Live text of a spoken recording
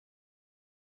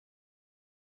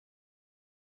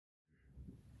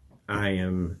I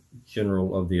am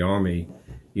General of the Army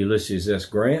Ulysses S.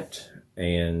 Grant,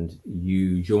 and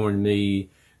you join me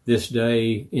this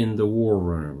day in the war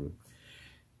room.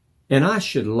 And I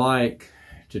should like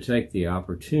to take the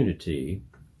opportunity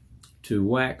to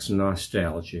wax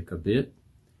nostalgic a bit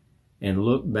and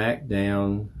look back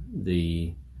down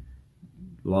the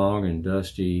long and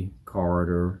dusty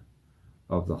corridor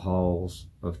of the halls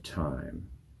of time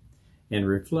and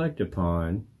reflect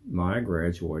upon my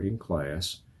graduating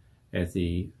class at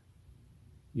the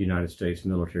United States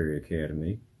Military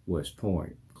Academy, West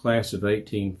Point, class of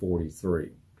 1843.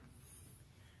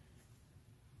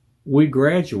 We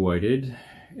graduated,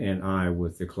 and I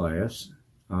with the class,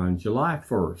 on July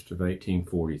 1st of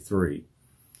 1843.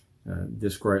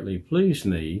 This greatly pleased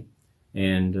me,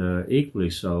 and equally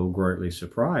so greatly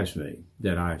surprised me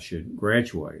that I should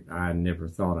graduate. I never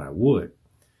thought I would.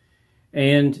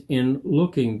 And in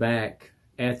looking back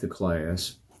at the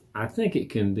class, I think it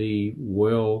can be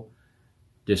well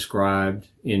described,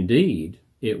 indeed,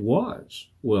 it was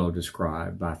well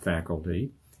described by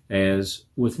faculty as,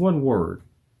 with one word,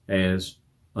 as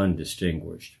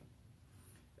undistinguished.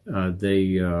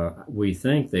 We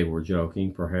think they were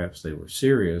joking, perhaps they were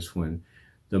serious, when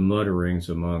the mutterings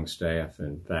among staff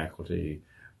and faculty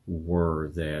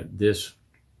were that this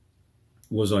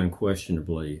was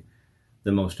unquestionably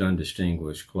the most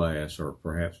undistinguished class, or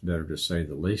perhaps better to say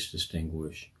the least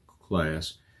distinguished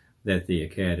class that the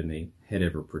Academy had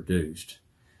ever produced.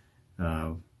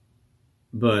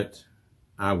 But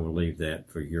I will leave that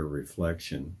for your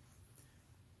reflection.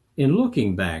 In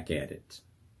looking back at it,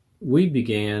 we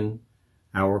began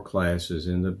our classes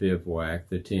in the bivouac,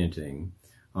 the tenting,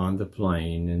 on the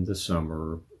plain in the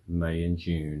summer, May and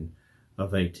June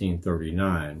of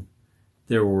 1839.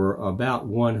 There were about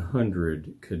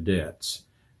 100 cadets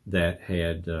that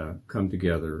had come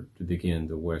together to begin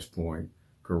the West Point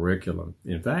curriculum.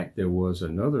 In fact, there was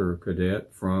another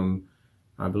cadet from,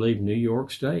 I believe, New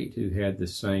York State who had the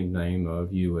same name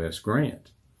of U.S.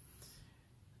 Grant.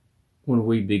 When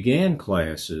we began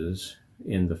classes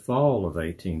in the fall of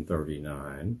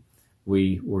 1839,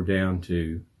 we were down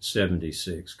to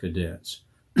 76 cadets.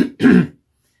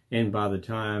 And by the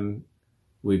time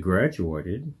we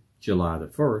graduated, July the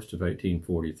 1st of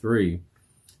 1843,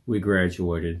 we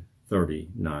graduated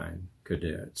 39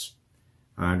 cadets.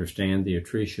 I understand the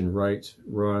attrition rates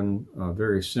run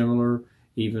very similar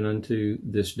even unto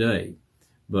this day.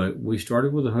 But we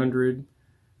started with 100,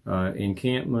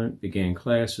 encampment, began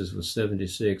classes with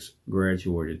 76,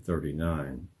 graduated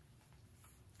 39.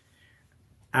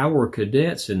 Our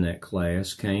cadets in that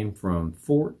class came from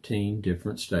 14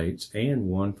 different states and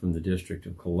one from the District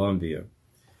of Columbia.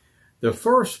 The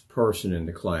first person in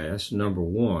the class, number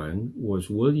 1, was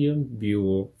William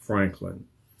Buell Franklin.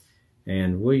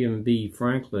 And William B.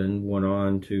 Franklin went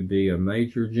on to be a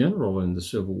major general in the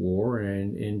Civil War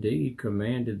and indeed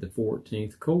commanded the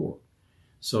 14th Corps.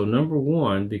 So number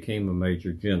 1 became a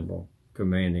major general,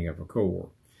 commanding of a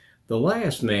corps. The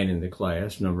last man in the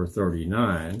class, number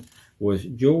 39, was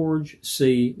George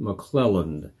C.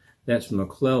 McClelland. That's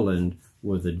McClelland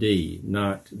with a D,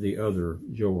 not the other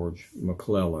George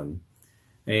McClellan.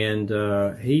 And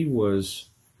he was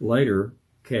later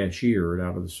cashiered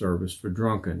out of the service for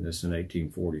drunkenness in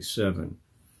 1847.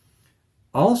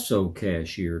 Also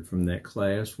cashiered from that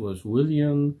class was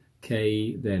William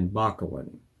K. Van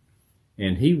Bockelen,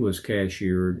 and he was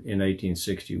cashiered in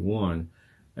 1861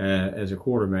 as a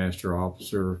quartermaster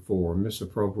officer for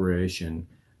misappropriation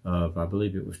of, I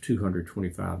believe it was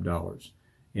 $225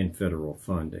 in federal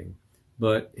funding.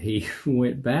 But he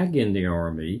went back in the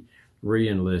Army,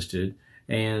 re-enlisted,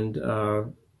 and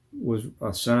was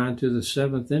assigned to the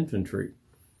 7th Infantry.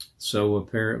 So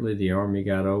apparently the Army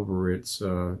got over its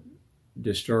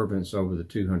disturbance over the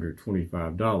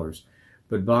 $225.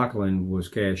 But Bockelen was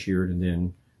cashiered and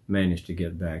then managed to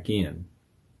get back in.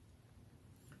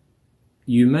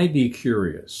 You may be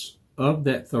curious, of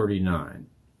that 39,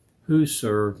 who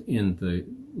served in the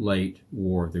late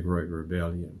War of the Great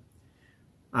Rebellion?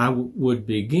 I would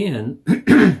begin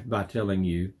by telling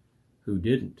you who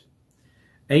didn't.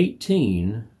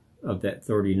 18 of that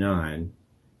 39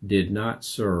 did not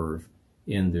serve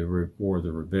in the War of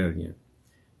the Rebellion.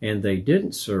 And they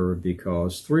didn't serve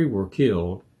because 3 were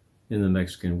killed in the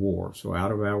Mexican War. So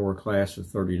out of our class of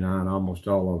 39, almost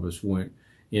all of us went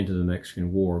into the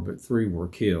Mexican War, but 3 were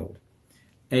killed.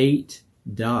 8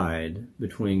 died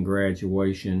between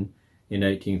graduation in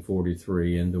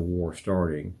 1843 and the war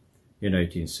starting in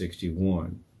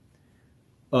 1861.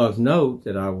 Of note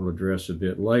that I will address a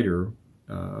bit later,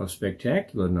 a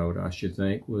spectacular note, I should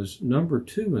think, was number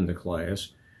 2 in the class,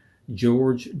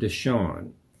 George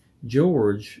Deshawn.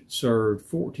 George served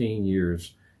 14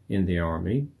 years in the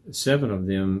Army, 7 of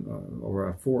them,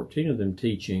 or 14 of them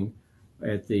teaching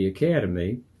at the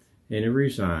academy, and he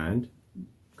resigned,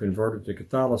 converted to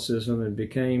Catholicism, and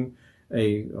became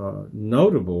a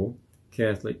notable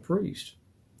Catholic priest.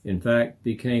 In fact,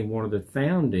 became one of the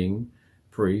founding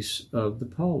priests of the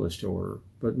Paulist order,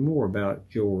 but more about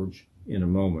George in a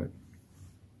moment.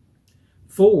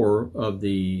 4 of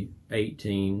the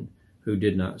 18 who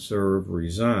did not serve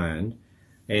resigned,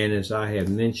 and as I have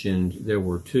mentioned, there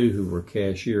were 2 who were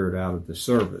cashiered out of the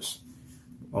service,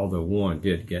 although 1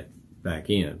 did get back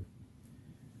in.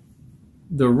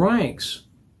 The ranks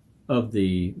of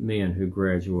the men who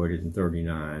graduated in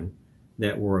 39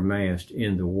 that were amassed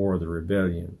in the War of the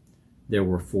Rebellion, there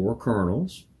were 4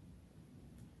 colonels,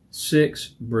 6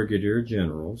 brigadier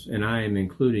generals, and I am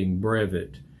including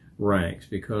brevet ranks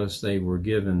because they were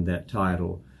given that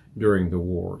title during the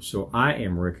war, so I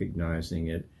am recognizing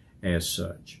it as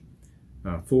such.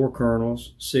 4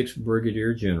 colonels, 6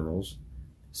 brigadier generals,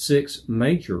 6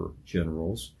 major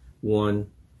generals, 1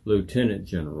 lieutenant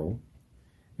general,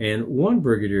 and 1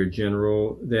 brigadier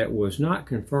general that was not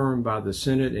confirmed by the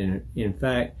Senate, and in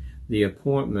fact the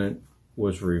appointment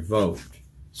was revoked,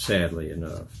 sadly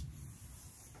enough.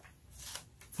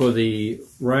 For the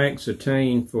ranks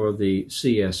attained for the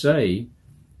CSA,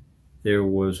 there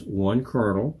was 1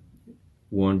 colonel,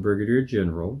 1 brigadier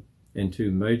general, and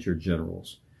 2 major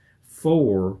generals.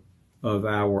 4 of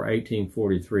our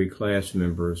 1843 class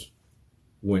members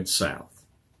went south.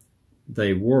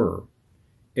 They were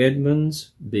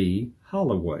Edmunds B.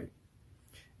 Holloway.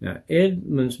 Now,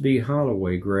 Edmunds B.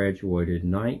 Holloway graduated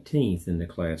 19th in the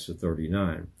class of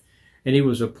 39, and he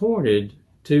was appointed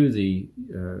to the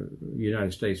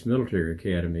United States Military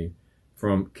Academy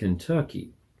from Kentucky.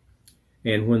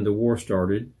 And when the war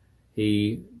started,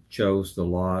 he chose the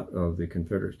lot of the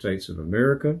Confederate States of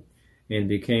America and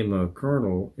became a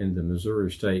colonel in the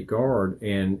Missouri State Guard.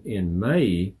 And in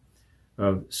May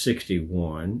of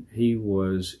 61, he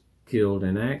was killed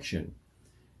in action.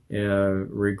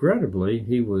 Regrettably,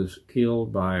 he was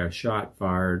killed by a shot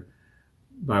fired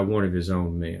by one of his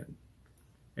own men.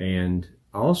 And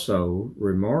also,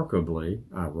 remarkably,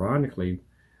 ironically,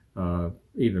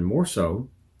 even more so,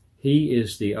 he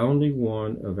is the only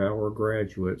one of our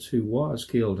graduates who was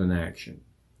killed in action.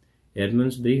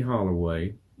 Edmunds B.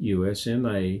 Holloway,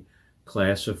 USMA,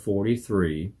 class of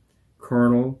 43,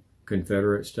 Colonel,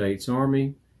 Confederate States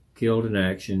Army, killed in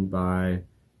action by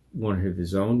one of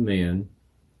his own men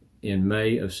in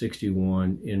May of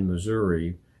 61 in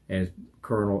Missouri as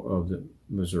Colonel of the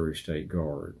Missouri State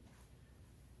Guard.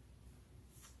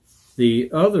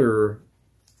 The other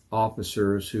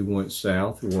officers who went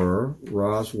south were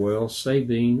Roswell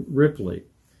Sabine Ripley.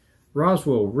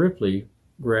 Roswell Ripley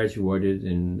graduated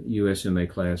in USMA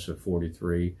class of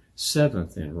 43,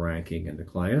 7th in ranking in the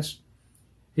class.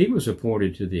 He was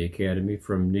appointed to the academy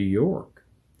from New York.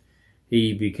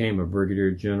 He became a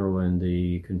brigadier general in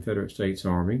the Confederate States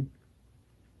Army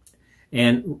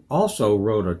and also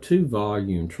wrote a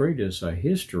 2-volume treatise, A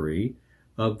History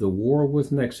of the War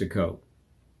with Mexico.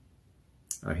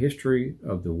 A History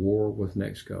of the War with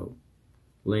Mexico.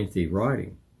 Lengthy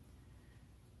writing.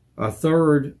 A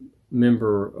third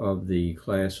member of the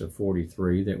class of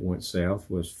 43 that went south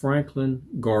was Franklin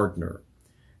Gardner.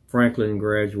 Franklin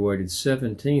graduated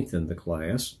 17th in the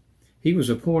class. He was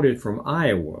appointed from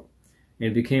Iowa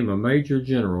and became a major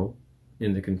general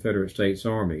in the Confederate States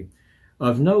Army.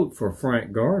 Of note for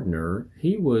Frank Gardner,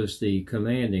 he was the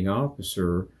commanding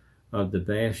officer of the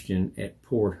bastion at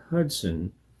Port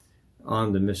Hudson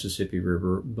on the Mississippi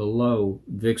River below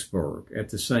Vicksburg. At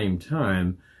the same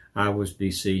time, I was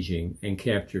besieging and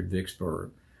captured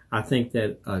Vicksburg. I think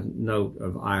that a note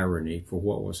of irony for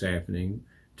what was happening.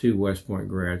 2 West Point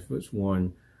graduates,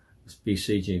 one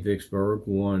besieging Vicksburg,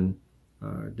 one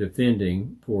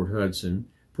defending Port Hudson.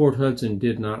 Port Hudson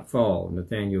did not fall.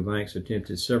 Nathaniel Banks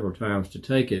attempted several times to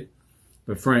take it,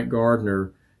 but Frank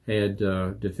Gardner had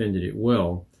defended it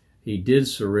well. He did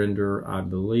surrender, I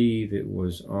believe it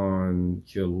was on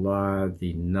July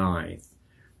the 9th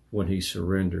when he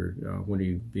surrendered, when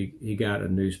he got a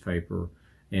newspaper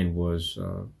and was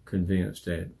convinced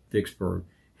that Vicksburg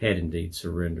had indeed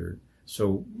surrendered.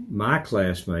 So my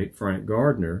classmate, Frank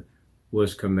Gardner,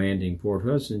 was commanding Port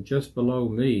Hudson just below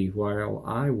me while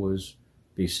I was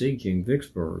besieging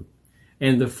Vicksburg.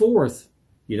 And the 4th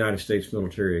United States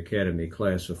Military Academy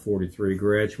class of 43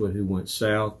 graduate who went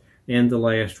south, and the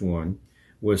last one,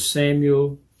 was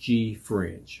Samuel G.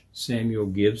 French, Samuel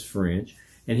Gibbs French,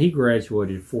 and he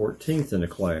graduated 14th in the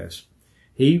class.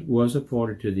 He was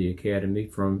appointed to the academy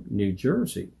from New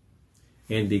Jersey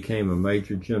and became a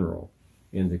major general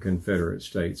in the Confederate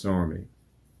States Army.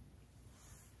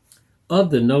 Of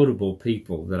the notable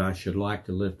people that I should like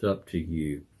to lift up to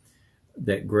you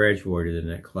that graduated in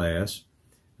that class,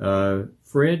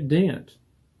 Fred Dent.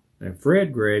 Now,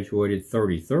 Fred graduated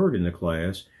 33rd in the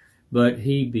class, but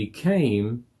he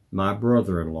became my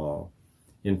brother-in-law.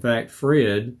 In fact,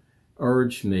 Fred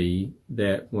urged me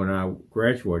that when I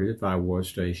graduated, if I was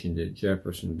stationed at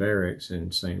Jefferson Barracks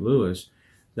in St. Louis,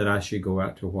 that I should go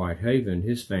out to Whitehaven,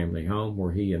 his family home,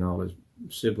 where he and all his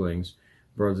siblings,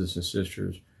 brothers and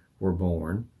sisters, were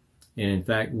born. And in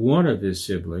fact, one of his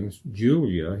siblings,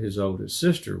 Julia, his oldest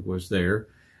sister, was there,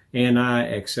 and I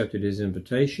accepted his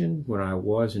invitation when I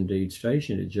was indeed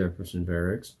stationed at Jefferson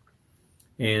Barracks.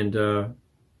 And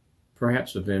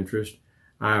perhaps of interest,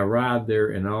 I arrived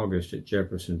there in August at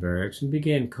Jefferson Barracks and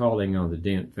began calling on the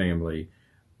Dent family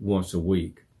once a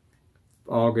week,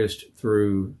 August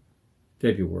through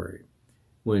February.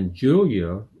 When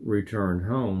Julia returned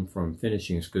home from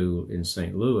finishing school in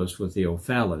St. Louis with the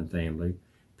O'Fallon family,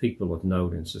 people of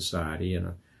note in society,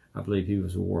 and I believe he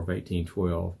was a War of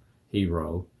 1812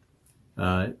 hero,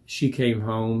 she came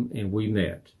home and we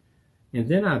met. And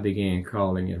then I began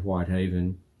calling at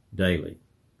Whitehaven daily.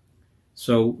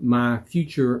 So my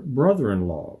future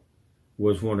brother-in-law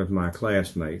was one of my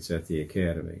classmates at the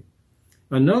academy.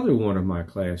 Another one of my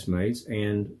classmates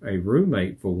and a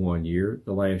roommate for 1 year,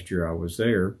 the last year I was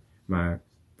there, my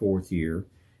 4th year,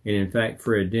 and in fact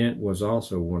Fred Dent was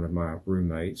also one of my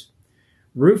roommates.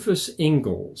 Rufus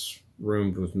Ingalls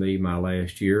roomed with me my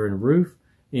last year, and Ruth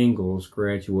Ingalls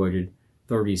graduated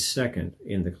 32nd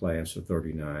in the class of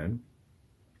 39.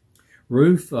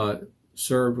 Ruth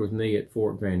served with me at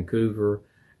Fort Vancouver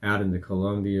out in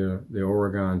the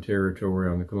Oregon Territory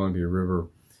on the Columbia River,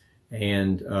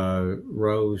 and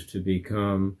rose to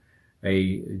become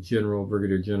a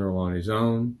brigadier general on his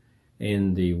own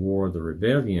in the War of the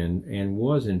Rebellion, and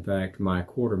was in fact my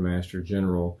quartermaster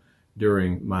general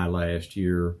during my last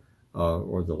year,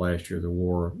 or the last year of the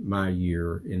war, my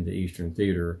year in the Eastern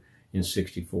Theater in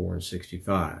 64 and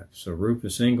 65. So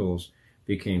Rufus Ingalls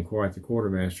became quite the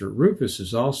quartermaster. Rufus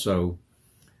is also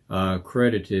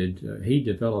credited, he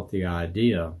developed the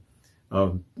idea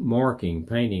of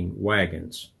painting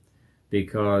wagons,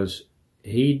 because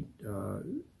he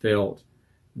felt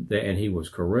that, and he was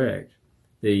correct,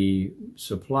 the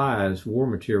supplies, war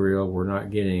material, were not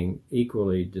getting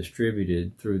equally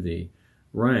distributed through the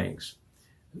ranks.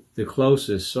 The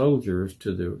closest soldiers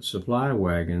to the supply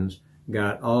wagons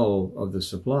got all of the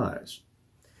supplies.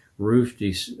 Ruth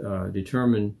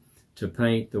determined to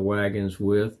paint the wagons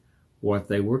with what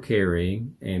they were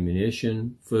carrying: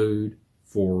 ammunition, food,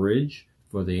 forage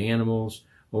for the animals,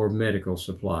 or medical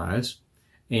supplies,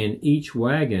 and each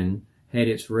wagon had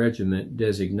its regiment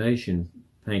designation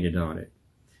painted on it.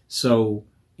 So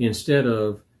instead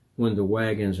of, when the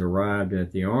wagons arrived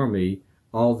at the army,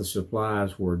 all the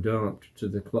supplies were dumped to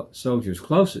the soldiers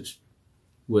closest,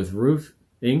 with Ruth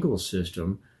Ingalls'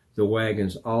 system, the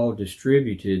wagons all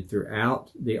distributed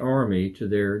throughout the army to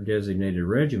their designated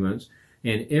regiments,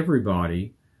 and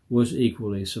everybody was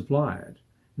equally supplied.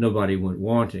 Nobody went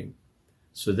wanting.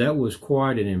 So that was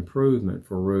quite an improvement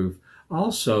for Ruth.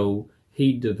 Also,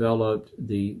 he developed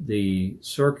the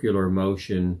circular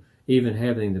motion, even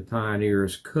having the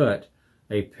pioneers cut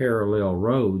a parallel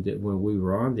road that, when we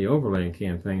were on the Overland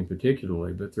Campaign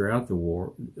particularly, but throughout the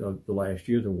war, the last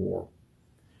year of the war,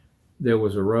 there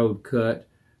was a road cut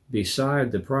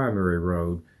beside the primary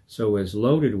road. So as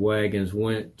loaded wagons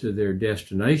went to their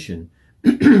destination,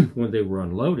 when they were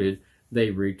unloaded,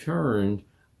 they returned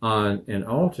on an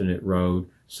alternate road,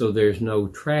 so there's no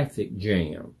traffic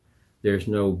jam, there's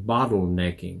no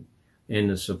bottlenecking, and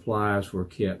the supplies were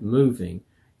kept moving.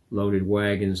 Loaded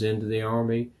wagons into the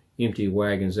army, empty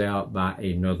wagons out by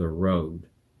another road.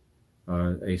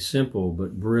 A simple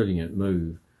but brilliant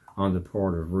move on the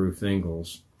part of Ruth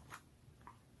Ingalls.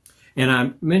 And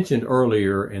I mentioned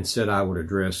earlier and said I would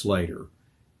address later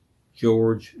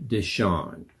George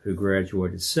Deschamps, who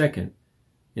graduated 2nd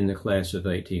in the class of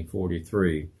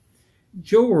 1843.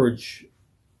 George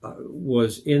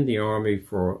was in the Army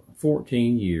for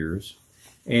 14 years,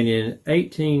 and in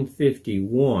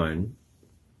 1851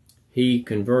 he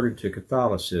converted to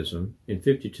Catholicism. In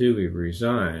 52 he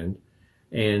resigned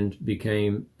and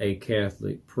became a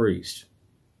Catholic priest.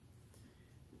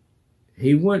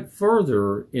 He went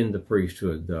further in the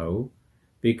priesthood, though,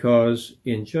 because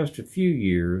in just a few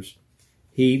years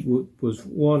he was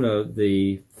one of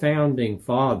the founding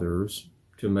fathers,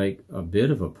 to make a bit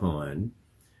of a pun,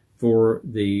 for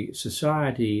the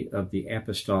Society of the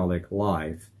Apostolic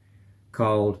Life,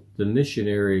 called the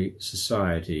Missionary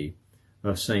Society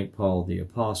of St. Paul the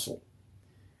Apostle.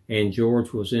 And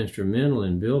George was instrumental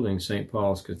in building St.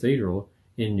 Paul's Cathedral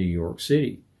in New York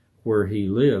City, where he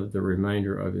lived the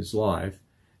remainder of his life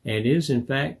and is in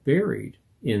fact buried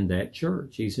in that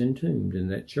church. He's entombed in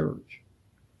that church.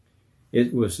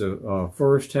 It was the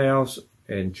first house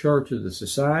and church of the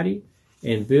society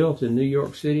and built in New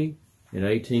York City in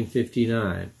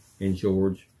 1859, and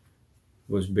George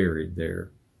was buried there.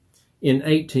 In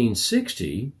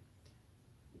 1860,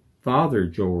 Father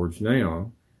George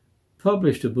now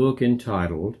published a book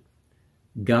entitled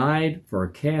Guide for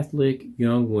Catholic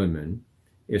Young Women,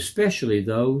 especially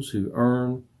those who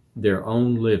earn their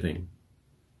own living.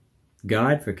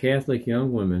 Guide for Catholic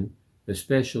Young Women,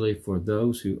 especially for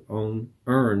those who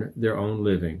earn their own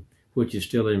living, which is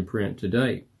still in print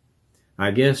today.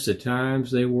 I guess the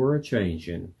times they were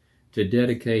a-changin' to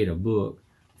dedicate a book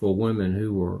for women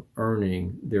who were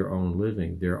earning their own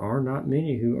living. There are not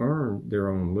many who earn their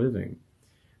own living.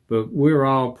 But we're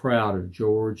all proud of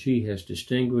George. He has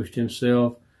distinguished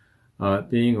himself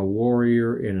being a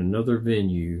warrior in another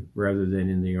venue rather than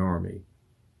in the Army.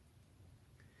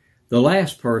 The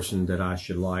last person that I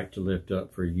should like to lift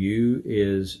up for you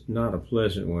is not a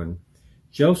pleasant one,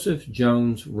 Joseph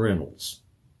Jones Reynolds.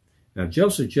 Now,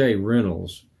 Joseph J.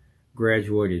 Reynolds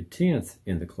graduated 10th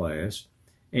in the class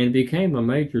and became a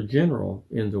major general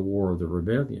in the War of the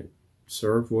Rebellion.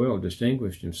 Served well,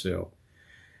 distinguished himself.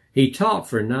 He taught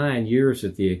for 9 years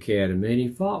at the academy, and he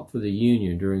fought for the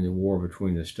Union during the war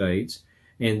between the states.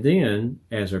 And then,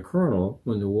 as a colonel,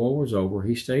 when the war was over,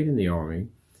 he stayed in the Army.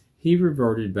 He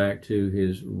reverted back to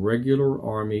his regular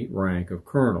Army rank of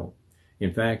colonel.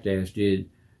 In fact, as did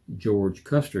George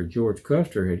Custer. George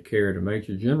Custer had carried a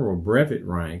major general brevet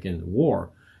rank in the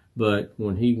war, but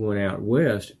when he went out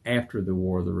west after the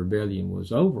War of the Rebellion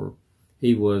was over,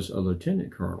 he was a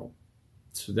lieutenant colonel.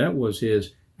 So that was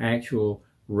his actual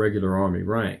regular Army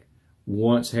rank.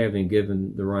 Once having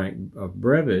given the rank of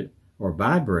brevet or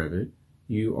by brevet,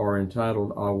 you are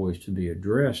entitled always to be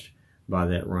addressed by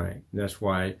that rank. And that's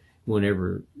why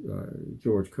whenever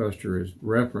George Custer is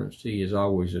referenced, he is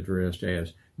always addressed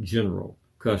as General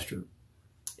Custer,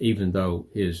 even though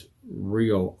his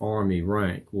real Army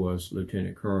rank was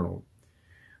lieutenant colonel.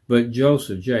 But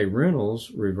Joseph J.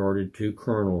 Reynolds reverted to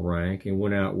colonel rank and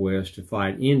went out west to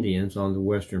fight Indians on the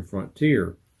western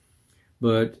frontier.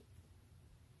 But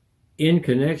in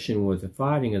connection with the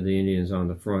fighting of the Indians on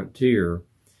the frontier,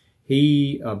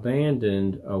 he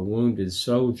abandoned a wounded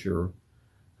soldier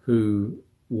who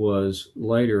was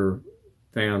later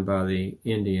found by the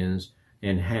Indians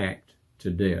and hacked to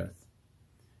death.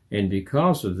 And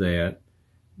because of that,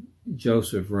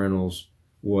 Joseph Reynolds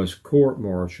was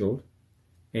court-martialed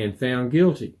and found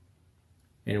guilty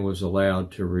and was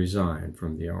allowed to resign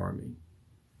from the Army.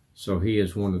 So he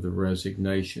is one of the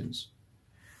resignations.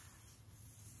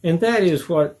 And that is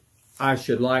what I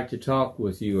should like to talk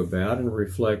with you about and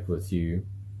reflect with you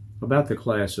about the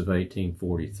class of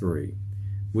 1843.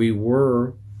 We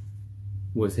were,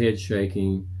 with head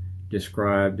shaking,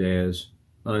 described as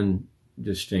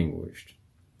undistinguished,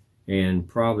 and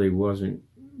probably wasn't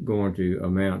going to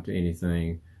amount to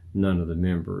anything, none of the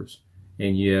members.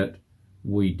 And yet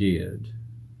we did.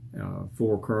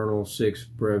 4 colonels, 6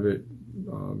 brevet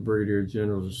brigadier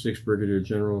generals, 6 brigadier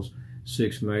generals,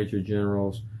 6 major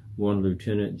generals, 1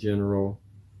 lieutenant general.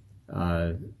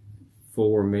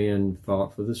 4 men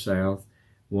fought for the South.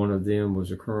 One of them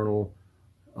was a colonel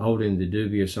holding the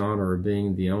dubious honor of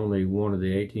being the only one of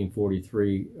the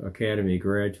 1843 Academy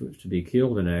graduates to be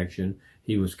killed in action.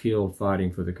 He was killed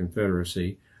fighting for the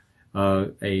Confederacy.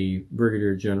 A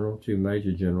brigadier general, 2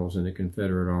 major generals in the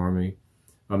Confederate Army,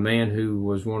 a man who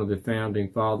was one of the founding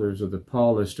fathers of the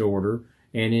Paulist order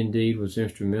and indeed was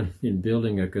instrumental in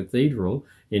building a cathedral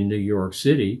in New York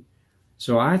City.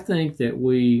 So I think that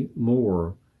we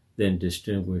more than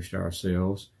distinguished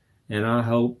ourselves, and I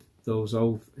hope those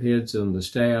old heads on the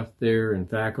staff there and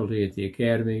faculty at the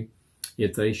academy,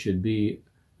 if they should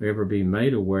ever be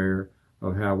made aware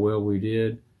of how well we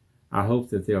did, I hope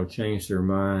that they'll change their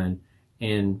mind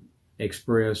and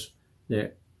express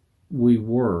that we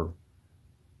were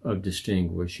of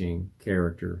distinguishing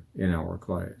character in our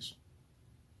class.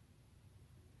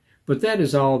 But that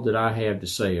is all that I have to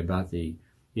say about the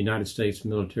United States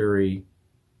Military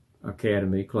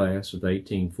Academy class of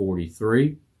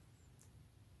 1843.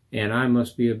 And I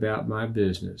must be about my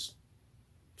business.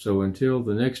 So until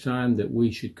the next time that we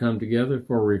should come together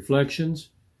for reflections,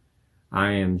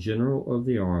 I am General of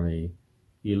the Army,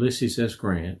 Ulysses S.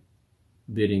 Grant,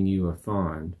 bidding you a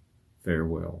fond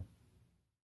farewell.